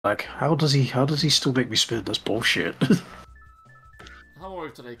Like, how does he still make me spin? That's bullshit. How are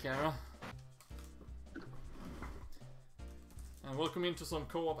you today, Kara? And welcome into some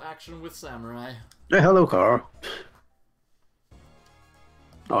co-op action with Samurai. Hey, hello, car.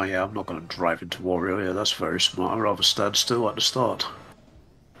 Oh yeah, I'm not gonna drive into Wario. Yeah, that's very smart. I'd rather stand still at the start.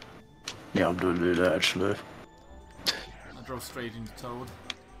 Yeah, I'm gonna do that actually. I drove straight into Toad,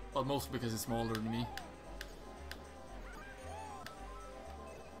 but mostly because he's smaller than me.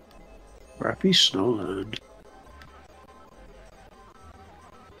 Frappe Snowland.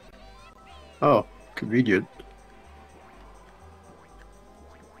 Oh, convenient.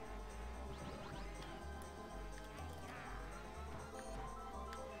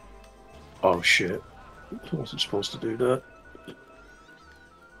 Oh shit. I wasn't supposed to do that.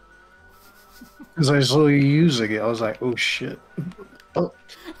 Because I saw you using it, I was like, oh shit. Oh,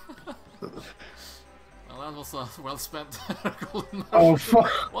 Well, that was a well-spent golden oh mushroom.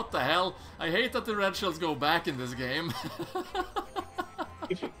 fuck. What the hell? I hate that the red shells go back in this game.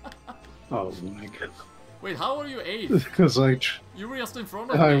 Oh my god. Wait, how are you 8th? Because You were just in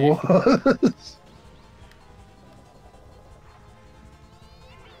front of I me. was.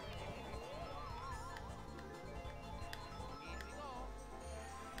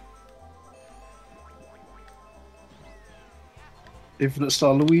 Infinite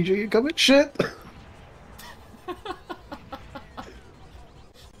Star Luigi, you coming? Shit!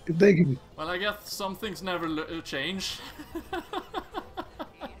 They can... Well, I guess some things never change.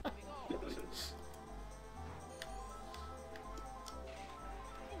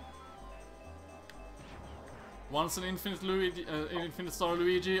 Once an infinite Luigi, infinite star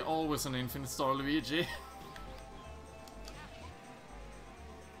Luigi, always an infinite star Luigi.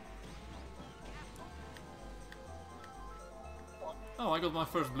 Oh, I got my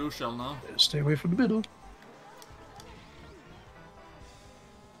first blue shell now. Stay away from the middle.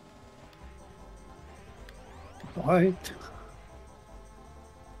 White.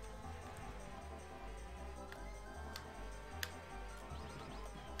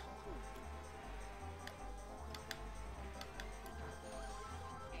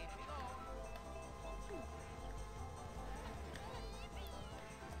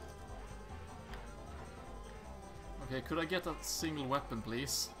 Okay, could I get a single weapon,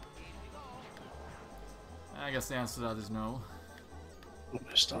 please? I guess the answer to that is no. I'm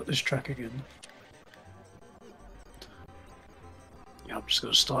gonna start this track again. Yeah, I'm just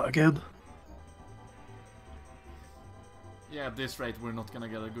gonna start again. Yeah, at this rate we're not gonna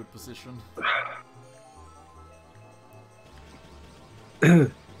get a good position.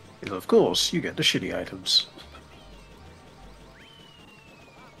 Of course, you get the shitty items.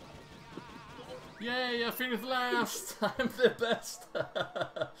 Yay, I finished last! I'm the best!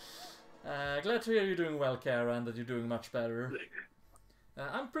 Glad to hear you're doing well, Kara, and that you're doing much better.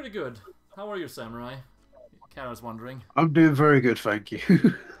 I'm pretty good. How are you, Samurai? Kara's wondering. I'm doing very good, thank you.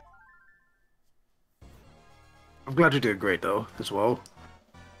 I'm glad you're doing great, though, as well.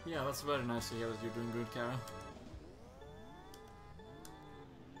 Yeah, that's very nice to hear that you're doing good, Kara.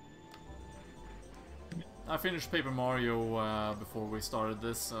 I finished Paper Mario before we started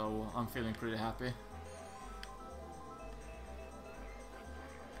this, so I'm feeling pretty happy.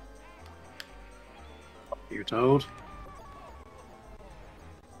 You told?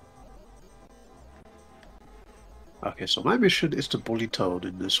 Okay, so my mission is to bully Toad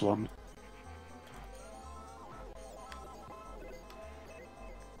in this one.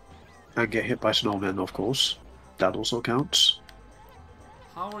 And get hit by snowmen, of course. That also counts.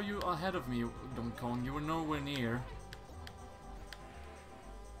 How are you ahead of me, Donkey Kong? You were nowhere near.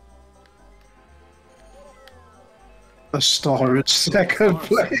 A star in second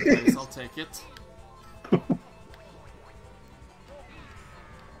place. I'll take it.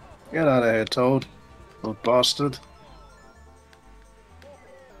 Get out of here, Toad. Little bastard.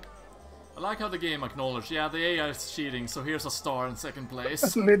 I like how the game acknowledged, yeah, the AI is cheating, so here's a star in second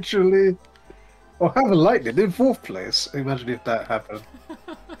place. Literally. Or have a lightning in fourth place. Imagine if that happened.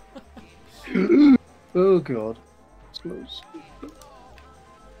 Oh god. It's close.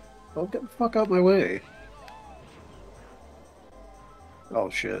 Oh, get the fuck out of my way. Oh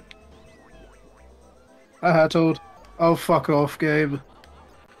shit. Haha, Toad. Oh, fuck off, game.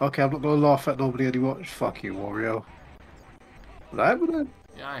 Okay, I'm not gonna laugh at nobody anymore. Fuck you, Wario. What happened?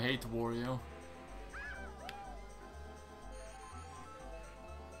 Yeah, I hate Wario.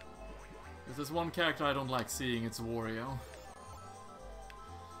 If there's one character I don't like seeing, it's Wario.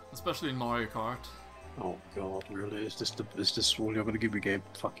 Especially in Mario Kart. Oh god, really? Is this all you're gonna give me, game?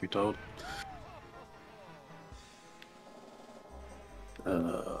 Fuck you, Toad.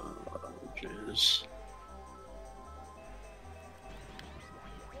 Jeez.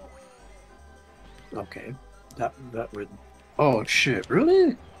 Okay. That would... Oh shit,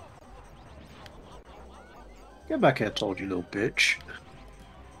 really? Get back here, told you, little bitch.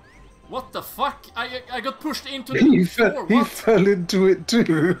 What the fuck? I got pushed into the floor. He What? fell into it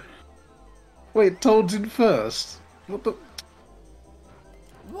too. Wait, Toad's in first. What the...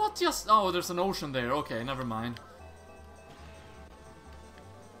 What just... Oh, there's an ocean there. Okay, never mind.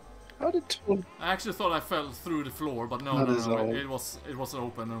 How did Toad... I actually thought I fell through the floor, but no, no. It was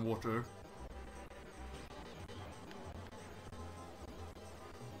open and water.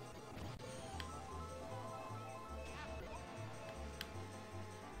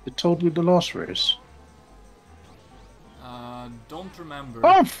 Did Toad win the last race? Don't remember.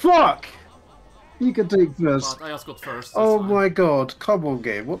 Oh fuck! You can take first. But I just got first. Oh fine. my god, come on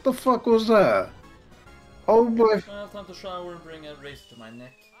game, what the fuck was that? Oh my... Well, time to shower and bring a razor to my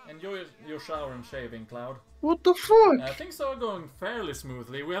neck. Enjoy your shower and shaving, Cloud. What the fuck? Things are going fairly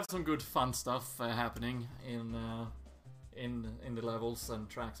smoothly. We have some good fun stuff happening in the levels and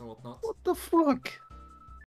tracks and whatnot. What the fuck?